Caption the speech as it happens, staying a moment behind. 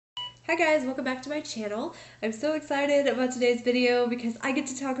Hi guys, welcome back to my channel. I'm so excited about today's video because I get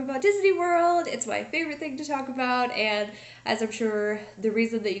to talk about Disney World. It's my favorite thing to talk about, and as I'm sure the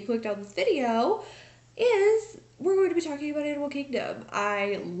reason that you clicked on this video is we're going to be talking about Animal Kingdom.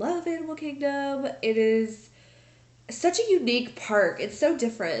 I love Animal Kingdom. It is such a unique park. It's so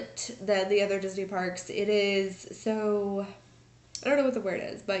different than the other Disney parks. It is so, I don't know what the word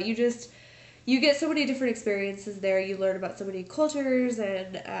is, but you get so many different experiences there. You learn about so many cultures,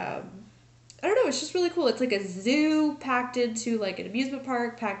 and I don't know, it's just really cool. It's like a zoo packed into like an amusement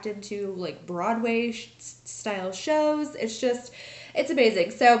park, packed into like Broadway style shows. It's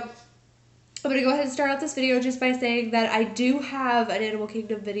amazing. So I'm going to go ahead and start out this video just by saying that I do have an Animal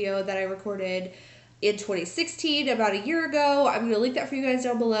Kingdom video that I recorded in 2016, about a year ago. I'm going to link that for you guys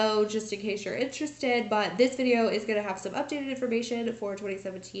down below just in case you're interested, but this video is going to have some updated information for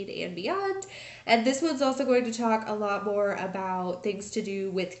 2017 and beyond. And this one's also going to talk a lot more about things to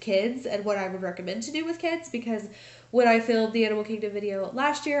do with kids and what I would recommend to do with kids, because when I filmed the Animal Kingdom video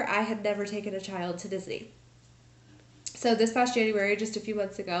last year, I had never taken a child to Disney. So this past January, just a few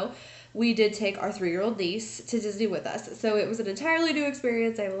months ago, we did take our 3-year-old niece to Disney with us. So it was an entirely new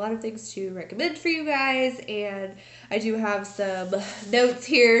experience. I have a lot of things to recommend for you guys, and I do have some notes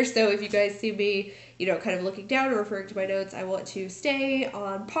here. So if you guys see me, kind of looking down or referring to my notes, I want to stay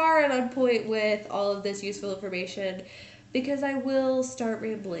on par and on point with all of this useful information, because I will start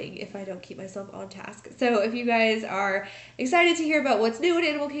rambling if I don't keep myself on task. So if you guys are excited to hear about what's new in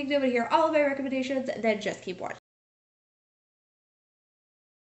Animal Kingdom and hear all of my recommendations, then just keep watching.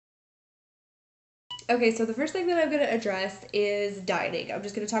 Okay, so the first thing that I'm going to address is dining. I'm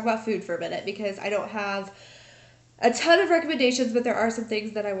just going to talk about food for a minute because I don't have a ton of recommendations, but there are some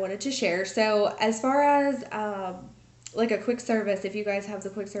things that I wanted to share. So as far as like a quick service, if you guys have the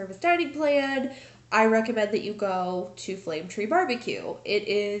quick service dining plan, I recommend that you go to Flame Tree Barbecue. It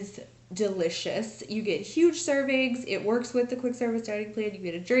is delicious. You get huge servings. It works with the quick service dining plan. You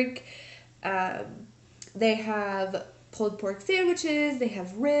get a drink. They have pulled pork sandwiches, they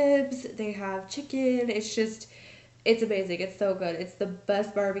have ribs, they have chicken. It's amazing. It's so good. It's the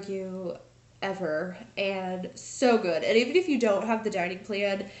best barbecue ever, and so good. And even if you don't have the dining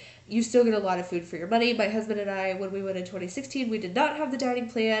plan, you still get a lot of food for your money. My husband and I, when we went in 2016, we did not have the dining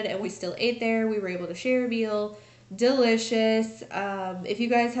plan, and we still ate there. We were able to share a meal. Delicious. If you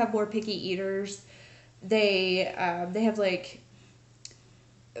guys have more picky eaters, they have like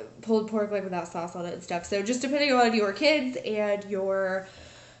pulled pork like without sauce on it and stuff. So just depending on your kids and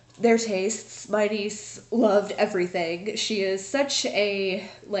their tastes, my niece loved everything. She is such a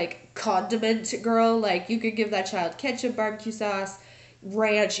like condiment girl. Like you could give that child ketchup, barbecue sauce,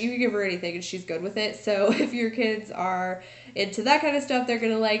 ranch, you can give her anything and she's good with it. So if your kids are into that kind of stuff, they're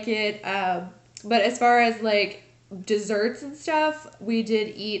gonna like it. But as far as like desserts and stuff, we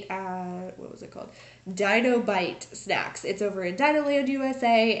did eat at, what was it called? Dino Bite Snacks. It's over in Dinoland,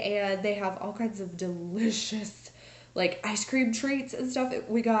 USA, and they have all kinds of delicious like ice cream treats and stuff.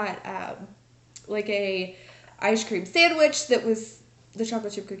 We got like a ice cream sandwich that was, the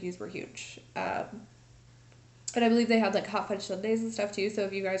chocolate chip cookies were huge. And I believe they had like hot fudge sundaes and stuff too. So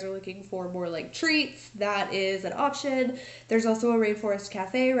if you guys are looking for more like treats, that is an option. There's also a rainforest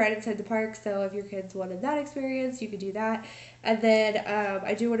cafe right inside the park. So if your kids wanted that experience, you could do that. And then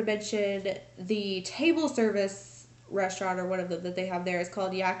I do want to mention the table service restaurant, or one of them that they have there, is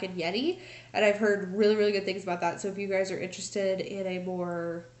called Yak and Yeti. And I've heard really, really good things about that. So if you guys are interested in a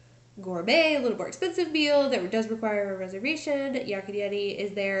more gourmet, a little more expensive meal that does require a reservation, Yak and Yeti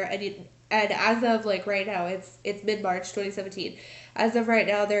is there. And as of like right now, it's mid-March 2017. As of right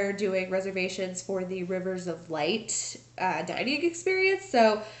now, they're doing reservations for the Rivers of Light dining experience.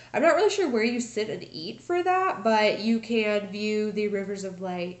 So I'm not really sure where you sit and eat for that, but you can view the Rivers of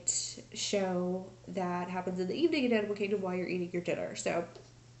Light show that happens in the evening in Animal Kingdom while you're eating your dinner. So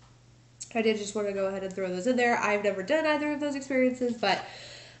I did just want to go ahead and throw those in there. I've never done either of those experiences, but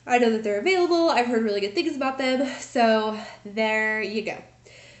I know that they're available. I've heard really good things about them. So there you go.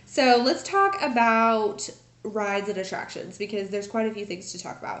 So let's talk about rides and attractions, because there's quite a few things to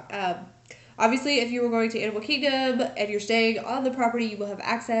talk about. Obviously, if you were going to Animal Kingdom and you're staying on the property, you will have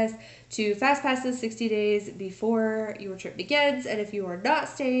access to Fast Passes 60 days before your trip begins. And if you are not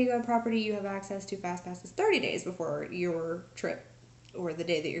staying on property, you have access to Fast Passes 30 days before your trip, or the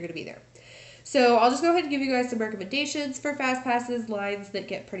day that you're going to be there. So I'll just go ahead and give you guys some recommendations for Fast Passes, lines that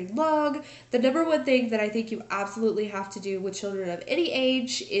get pretty long. The number one thing that I think you absolutely have to do with children of any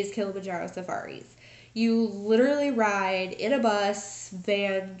age is Kilimanjaro safaris. You literally ride in a bus,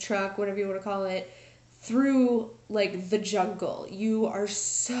 van, truck, whatever you want to call it, through like the jungle. You are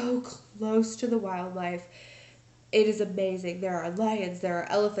so close to the wildlife. it is amazing. There are lions, there are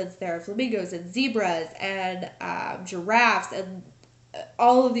elephants, there are flamingos and zebras and giraffes and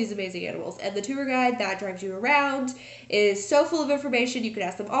all of these amazing animals. And the tour guide that drives you around is so full of information. You can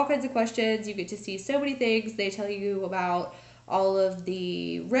ask them all kinds of questions. You get to see so many things. They tell you about all of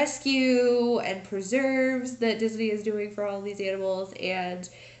the rescue and preserves that Disney is doing for all of these animals. And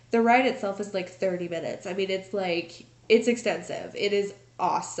the ride itself is like 30 minutes. I mean, it's extensive. It is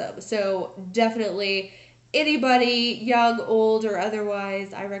awesome. So definitely anybody, young, old, or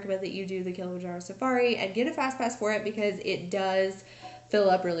otherwise, I recommend that you do the Kilimanjaro Safari and get a fast pass for it because it does fill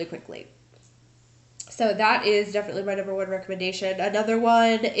up really quickly. So that is definitely my number one recommendation. Another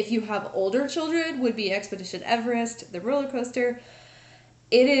one, if you have older children, would be Expedition Everest, the roller coaster.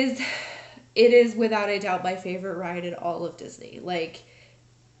 It is without a doubt my favorite ride in all of Disney. Like,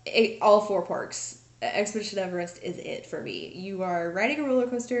 all four parks. Expedition Everest is it for me. You are riding a roller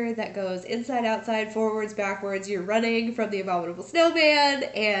coaster that goes inside, outside, forwards, backwards. You're running from the Abominable Snowman,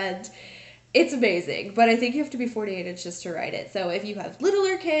 and it's amazing. But I think you have to be 48 inches to ride it. So if you have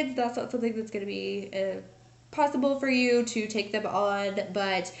littler kids, that's not something that's going to be possible for you to take them on.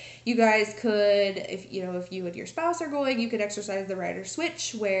 But you guys could, if you and your spouse are going, you could exercise the rider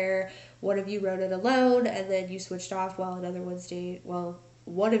switch where one of you rode it alone and then you switched off while another one stayed. Well,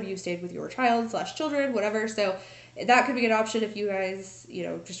 one of you stayed with your child / children, whatever. So that could be an option if you guys,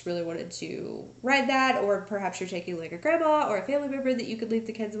 just really wanted to ride that, or perhaps you're taking like a grandma or a family member that you could leave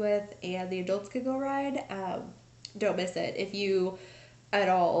the kids with and the adults could go ride. Don't miss it. If you at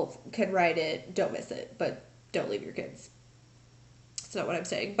all can ride it, don't miss it, but don't leave your kids. That's not what I'm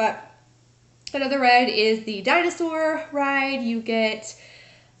saying. But another ride is the dinosaur ride. You get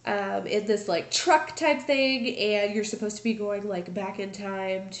in this like truck type thing, and you're supposed to be going like back in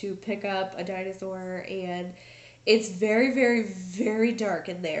time to pick up a dinosaur, and it's very, very, very dark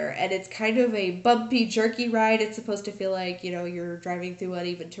in there, and it's kind of a bumpy, jerky ride. It's supposed to feel like, you're driving through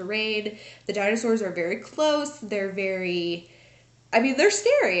uneven terrain. The dinosaurs are very close. They're they're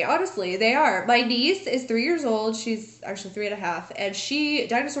scary, honestly. They are. My niece is 3 years old. She's actually 3.5, and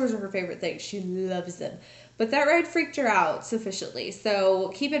dinosaurs are her favorite thing. She loves them. But that ride freaked her out sufficiently.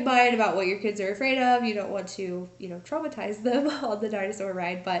 So keep in mind about what your kids are afraid of. You don't want to, traumatize them on the dinosaur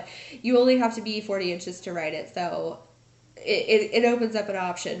ride, but you only have to be 40 inches to ride it. So it opens up an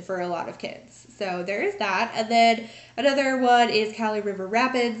option for a lot of kids. So there is that. And then another one is Cali River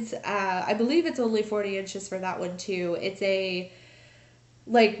Rapids. I believe it's only 40 inches for that one too. It's a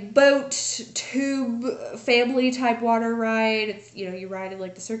boat tube family type water ride. It's, you ride in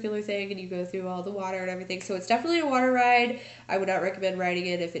like the circular thing and you go through all the water and everything. So it's definitely a water ride. I would not recommend riding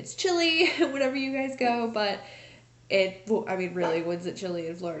it if it's chilly whenever you guys go, but really, when's it chilly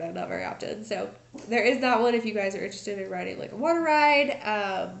in Florida? Not very often. So there is that one if you guys are interested in riding like a water ride.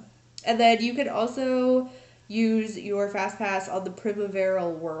 And then you can also use your fast pass on the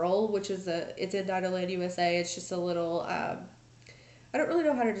Primaveral Whirl, which is it's in Dinoland, USA. It's just a little, I don't really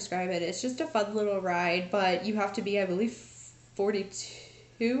know how to describe it. It's just a fun little ride, but you have to be, I believe,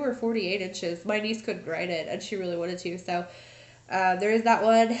 42 or 48 inches. My niece couldn't ride it, and she really wanted to, so there is that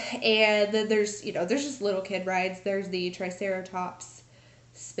one. And then there's just little kid rides. There's the Triceratops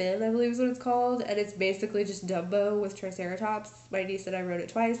Spin, I believe is what it's called, and it's basically just Dumbo with Triceratops. My niece and I rode it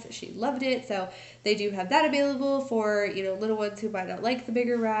twice. She loved it, so they do have that available for, little ones who might not like the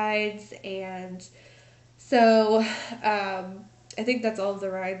bigger rides. And so, I think that's all of the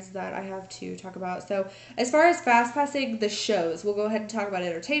rides that I have to talk about. So as far as fast passing the shows, we'll go ahead and talk about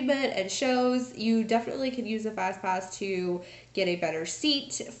entertainment and shows. You definitely can use a fast pass to get a better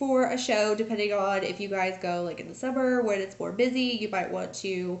seat for a show, depending on if you guys go like in the summer when it's more busy. You might want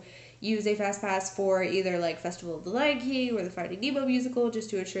to use a fast pass for either like Festival of the Lion King or the Finding Nemo musical, just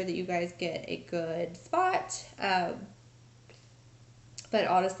to ensure that you guys get a good spot. But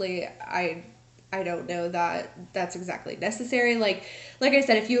honestly, I don't know that that's exactly necessary. Like I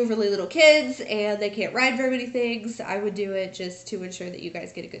said, if you have really little kids and they can't ride very many things, I would do it just to ensure that you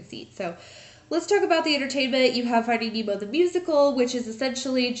guys get a good seat. So let's talk about the entertainment. You have Finding Nemo the musical, which is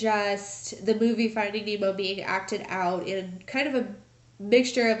essentially just the movie Finding Nemo being acted out in kind of a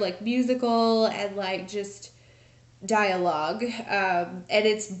mixture of like musical and like just dialogue. And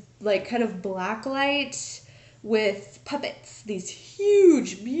it's like kind of blacklight with puppets, these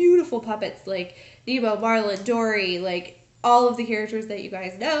huge, beautiful puppets like Nemo, Marlin, Dory, like all of the characters that you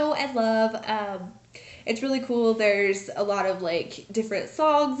guys know and love. It's really cool. There's a lot of like different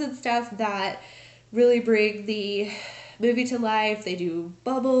songs and stuff that really bring the movie to life. They do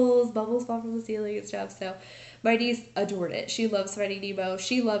bubbles fall from the ceiling and stuff. So my niece adored it. She loves Finding Nemo.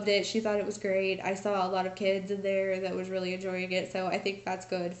 She loved it. She thought it was great. I saw a lot of kids in there that was really enjoying it. So I think that's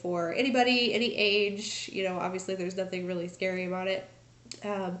good for anybody, any age. You know, obviously there's nothing really scary about it.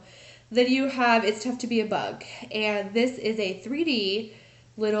 Then you have It's Tough to Be a Bug. And this is a 3D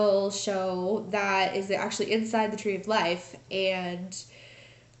little show that is actually inside the Tree of Life. And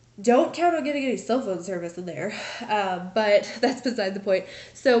don't count on getting any cell phone service in there. But that's beside the point.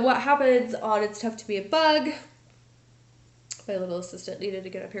 So what happens on It's Tough to Be a Bug, my little assistant needed to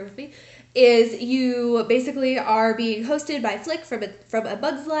get up here with me, is you basically are being hosted by Flick from A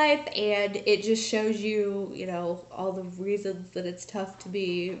Bug's Life, and it just shows you, you know, all the reasons that it's tough to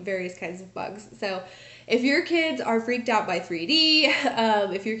be various kinds of bugs. So if your kids are freaked out by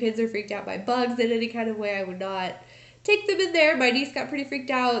 3D, if your kids are freaked out by bugs in any kind of way, I would not take them in there. My niece got pretty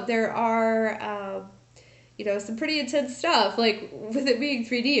freaked out. There are, you know, some pretty intense stuff. Like, with it being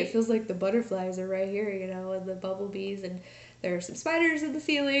 3D, it feels like the butterflies are right here, you know, and the bumblebees, and there are some spiders in the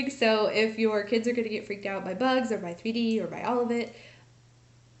ceiling. So if your kids are going to get freaked out by bugs or by 3D or by all of it,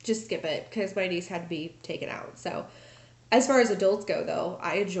 just skip it, because my niece had to be taken out. So as far as adults go, though,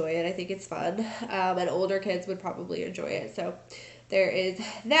 I enjoy it. I think it's fun. And older kids would probably enjoy it. So there is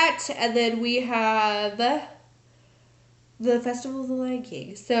that. And then we have the Festival of the Lion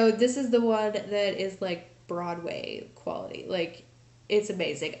King. So this is the one that is like Broadway quality. Like, it's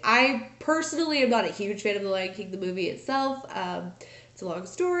amazing. I personally am not a huge fan of The Lion King, the movie itself. It's a long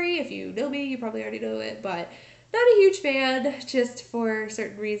story. If you know me, you probably already know it, but not a huge fan, just for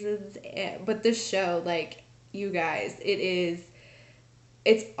certain reasons. But this show, like, you guys, it's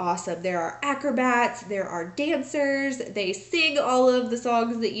awesome. There are acrobats, there are dancers, they sing all of the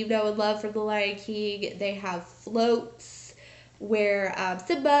songs that you know and love from The Lion King. They have floats where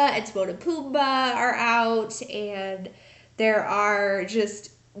Simba and Timon and Pumbaa are out, and there are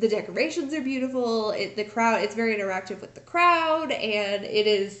just, the decorations are beautiful. The crowd, it's very interactive with the crowd, and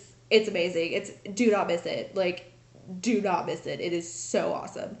it's amazing. Do not miss it. Like, do not miss it. It is so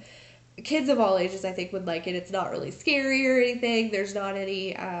awesome. Kids of all ages, I think, would like it. It's not really scary or anything. There's not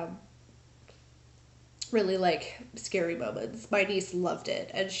any really like scary moments. My niece loved it,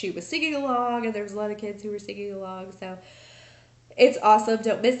 and she was singing along, and there was a lot of kids who were singing along. So it's awesome.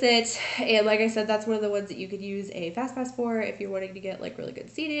 Don't miss it. And like I said, that's one of the ones that you could use a fast pass for if you're wanting to get like really good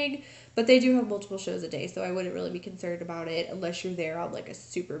seating. But they do have multiple shows a day, so I wouldn't really be concerned about it unless you're there on like a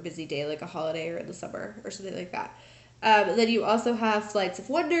super busy day, like a holiday or in the summer or something like that. Then you also have Flights of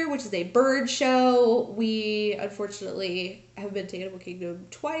Wonder, which is a bird show. We unfortunately have been to Animal Kingdom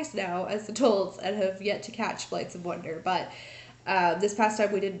twice now as adults and have yet to catch Flights of Wonder. But this past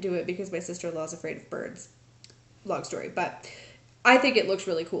time we didn't do it because my sister-in-law is afraid of birds. Long story, but I think it looks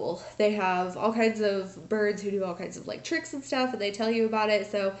really cool. They have all kinds of birds who do all kinds of like tricks and stuff, and they tell you about it.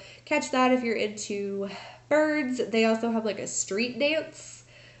 So catch that if you're into birds. They also have like a street dance.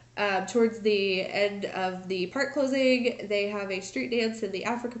 Towards the end of the park closing, they have a street dance in the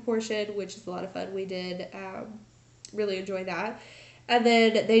Africa portion, which is a lot of fun. We did really enjoy that. And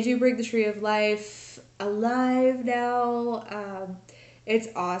then they do bring the Tree of Life alive now. It's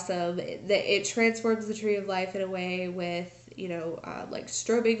awesome. It transforms the Tree of Life in a way with, you know, like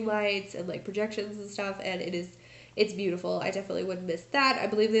strobing lights and like projections and stuff, and it's beautiful. I definitely wouldn't miss that. I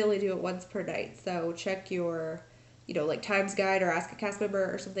believe they only do it once per night, so check your, you know, like Times Guide or ask a cast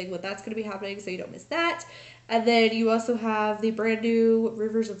member or something when that's going to be happening so you don't miss that. And then you also have the brand new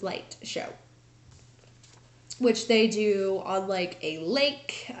Rivers of Light show, which they do on like a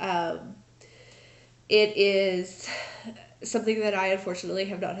lake. It is something that I unfortunately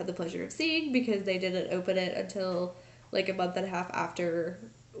have not had the pleasure of seeing because they didn't open it until like a month and a half after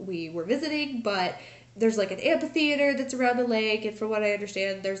we were visiting, but there's like an amphitheater that's around the lake, and from what I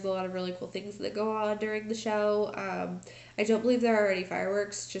understand, there's a lot of really cool things that go on during the show. I don't believe there are any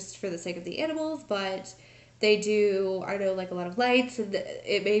fireworks just for the sake of the animals, but they do, I know, like a lot of lights, and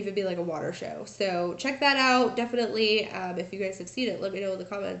it may even be like a water show. So check that out, definitely. If you guys have seen it, let me know in the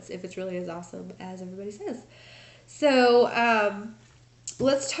comments if it's really as awesome as everybody says. So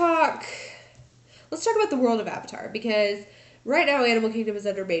let's talk about the world of Avatar, because right now Animal Kingdom is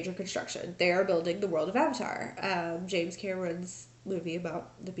under major construction. They are building the world of Avatar, James Cameron's movie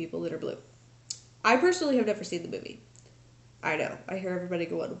about the people that are blue. I personally have never seen the movie. I know, I hear everybody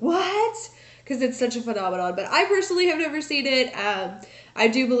going, what? Because it's such a phenomenon, but I personally have never seen it. I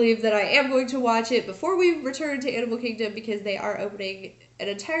do believe that I am going to watch it before we return to Animal Kingdom, because they are opening an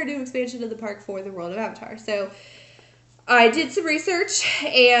entire new expansion of the park for the world of Avatar. So I did some research,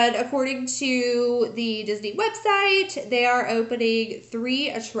 and according to the Disney website, they are opening 3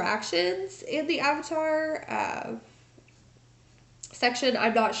 attractions in the Avatar section.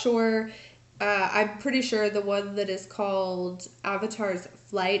 I'm not sure. I'm pretty sure the one that is called Avatar's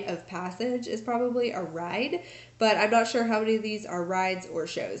Flight of Passage is probably a ride, but I'm not sure how many of these are rides or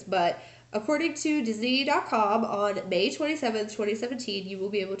shows. But according to Disney.com, on May 27th, 2017, you will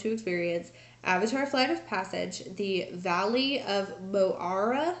be able to experience Avatar Flight of Passage, the Valley of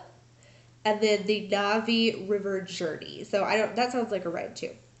Moara, and then the Navi River Journey. So that sounds like a ride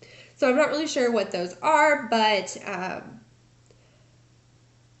too. So I'm not really sure what those are, but am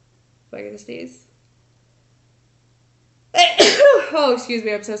I gonna sneeze? Oh, excuse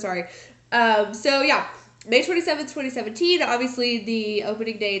me, I'm so sorry. So yeah, May 27th, 2017, obviously the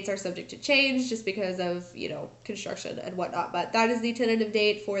opening dates are subject to change just because of, construction and whatnot, but that is the tentative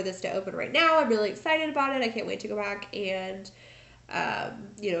date for this to open right now. I'm really excited about it. I can't wait to go back and,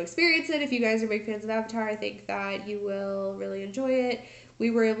 experience it. If you guys are big fans of Avatar, I think that you will really enjoy it. We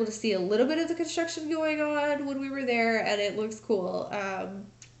were able to see a little bit of the construction going on when we were there, and it looks cool,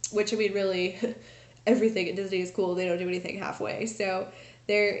 which, I mean, really, everything at Disney is cool. They don't do anything halfway, so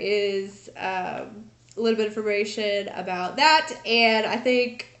there is a little bit of information about that, and I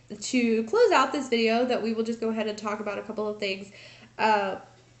think to close out this video that we will just go ahead and talk about a couple of things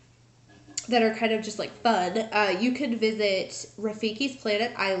that are kind of just like fun. You can visit Rafiki's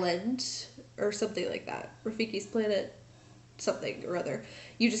Planet Island or something like that. Rafiki's Planet something or other.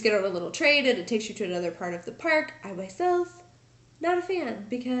 You just get on a little train and it takes you to another part of the park. I myself, not a fan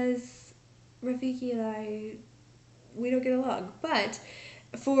because Rafiki and we don't get along, but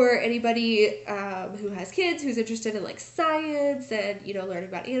for anybody who has kids, who's interested in like science and, learning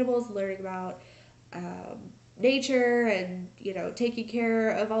about animals, learning about nature and, taking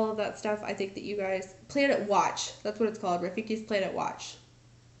care of all of that stuff, I think that you guys, Planet Watch, that's what it's called, Rafiki's Planet Watch.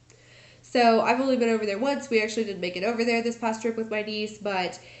 So I've only been over there once. We actually didn't make it over there this past trip with my niece,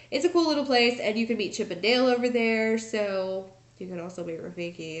 but it's a cool little place, and you can meet Chip and Dale over there, so you can also meet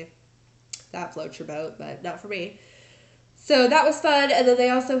Rafiki. That floats your boat, but not for me. So that was fun, and then they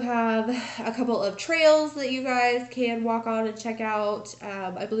also have a couple of trails that you guys can walk on and check out.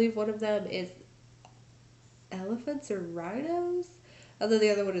 I believe one of them is elephants or rhinos, and then the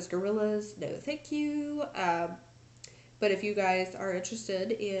other one is gorillas. No, thank you. But if you guys are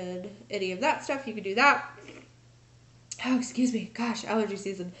interested in any of that stuff, you can do that. Oh, excuse me. Gosh, allergy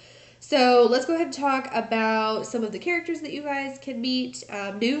season. So let's go ahead and talk about some of the characters that you guys can meet.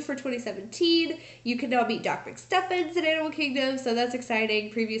 New for 2017, you can now meet Doc McStuffins in Animal Kingdom, so that's exciting.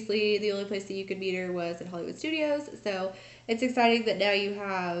 Previously, the only place that you could meet her was at Hollywood Studios, so it's exciting that now you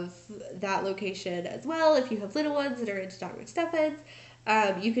have that location as well. If you have little ones that are into Doc McStuffins,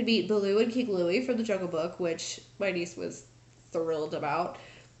 you can meet Baloo and King Louie from the Jungle Book, which my niece was thrilled about.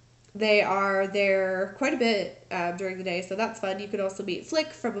 They are there quite a bit during the day, so that's fun. You can also meet Flick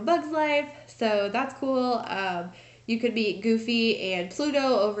from A Bug's Life, so that's cool. You can meet Goofy and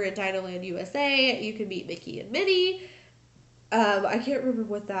Pluto over at Dinoland USA. You can meet Mickey and Minnie. I can't remember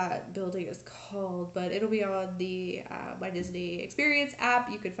what that building is called, but it'll be on the My Disney Experience app.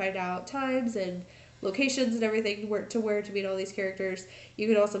 You can find out times and locations and everything where to meet all these characters. You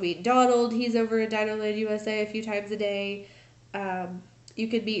can also meet Donald. He's over at Dinoland USA a few times a day. You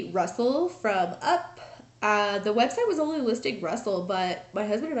could meet Russell from Up. The website was only listing Russell, but my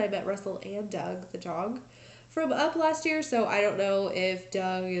husband and I met Russell and Doug the dog from Up last year, so I don't know if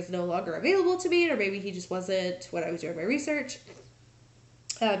Doug is no longer available to meet, or maybe he just wasn't when I was doing my research.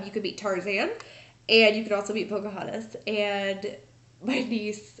 You could meet Tarzan, and you could also meet Pocahontas. And my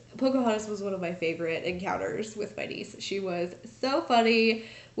niece, Pocahontas was one of my favorite encounters with my niece. She was so funny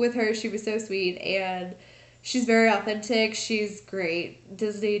with her. She was so sweet, and she's very authentic. She's great.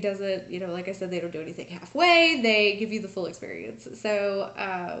 Disney doesn't, like I said, they don't do anything halfway. They give you the full experience.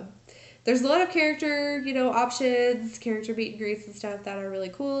 So, there's a lot of character, options, character meet and greets and stuff that are really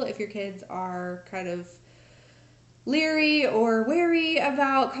cool. If your kids are kind of leery or wary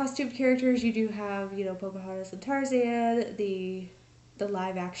about costumed characters, you do have, Pocahontas and Tarzan, the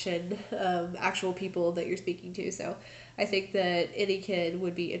live action actual people that you're speaking to. So I think that any kid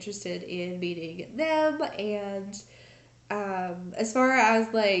would be interested in meeting them. And as far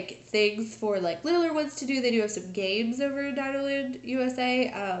as like things for like littler ones to do, they do have some games over in Dinoland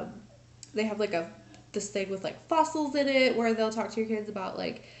USA. They have like this thing with like fossils in it where they'll talk to your kids about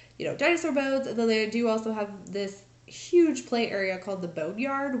like, dinosaur bones. And then they do also have this huge play area called the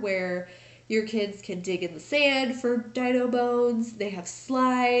Boneyard where your kids can dig in the sand for dino bones. They have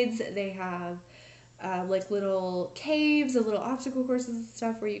slides. They have like little caves and little obstacle courses and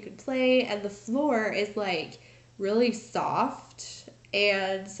stuff where you can play. And the floor is like really soft.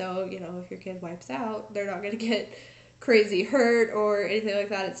 And so, if your kid wipes out, they're not going to get crazy hurt or anything like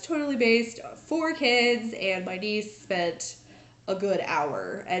that. It's totally based for kids. And my niece spent a good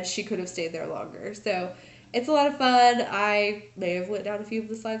hour, and she could have stayed there longer. So it's a lot of fun. I may have went down a few of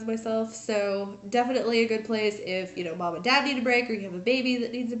the slides myself, so definitely a good place if, you know, mom and dad need a break or you have a baby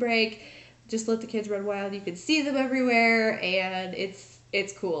that needs a break. Just let the kids run wild. You can see them everywhere, and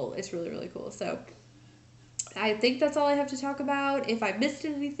it's cool. It's really, really cool. So I think that's all I have to talk about. If I missed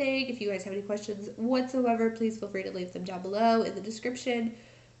anything, if you guys have any questions whatsoever, please feel free to leave them down below in the description.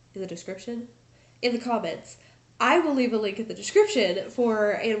 In the description? In the comments. I will leave a link in the description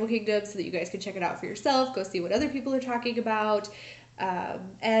for Animal Kingdom so that you guys can check it out for yourself, go see what other people are talking about.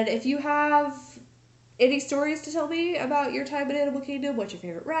 And if you have any stories to tell me about your time in Animal Kingdom, what's your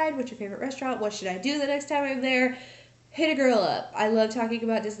favorite ride, what's your favorite restaurant, what should I do the next time I'm there, hit a girl up. I love talking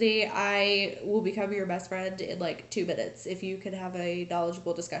about Disney. I will become your best friend in like 2 minutes if you can have a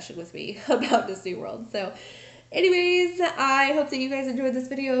knowledgeable discussion with me about Disney World. So anyways, I hope that you guys enjoyed this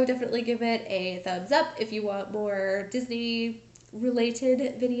video. Definitely give it a thumbs up if you want more Disney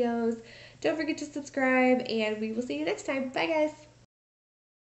related videos. Don't forget to subscribe, and we will see you next time. Bye guys!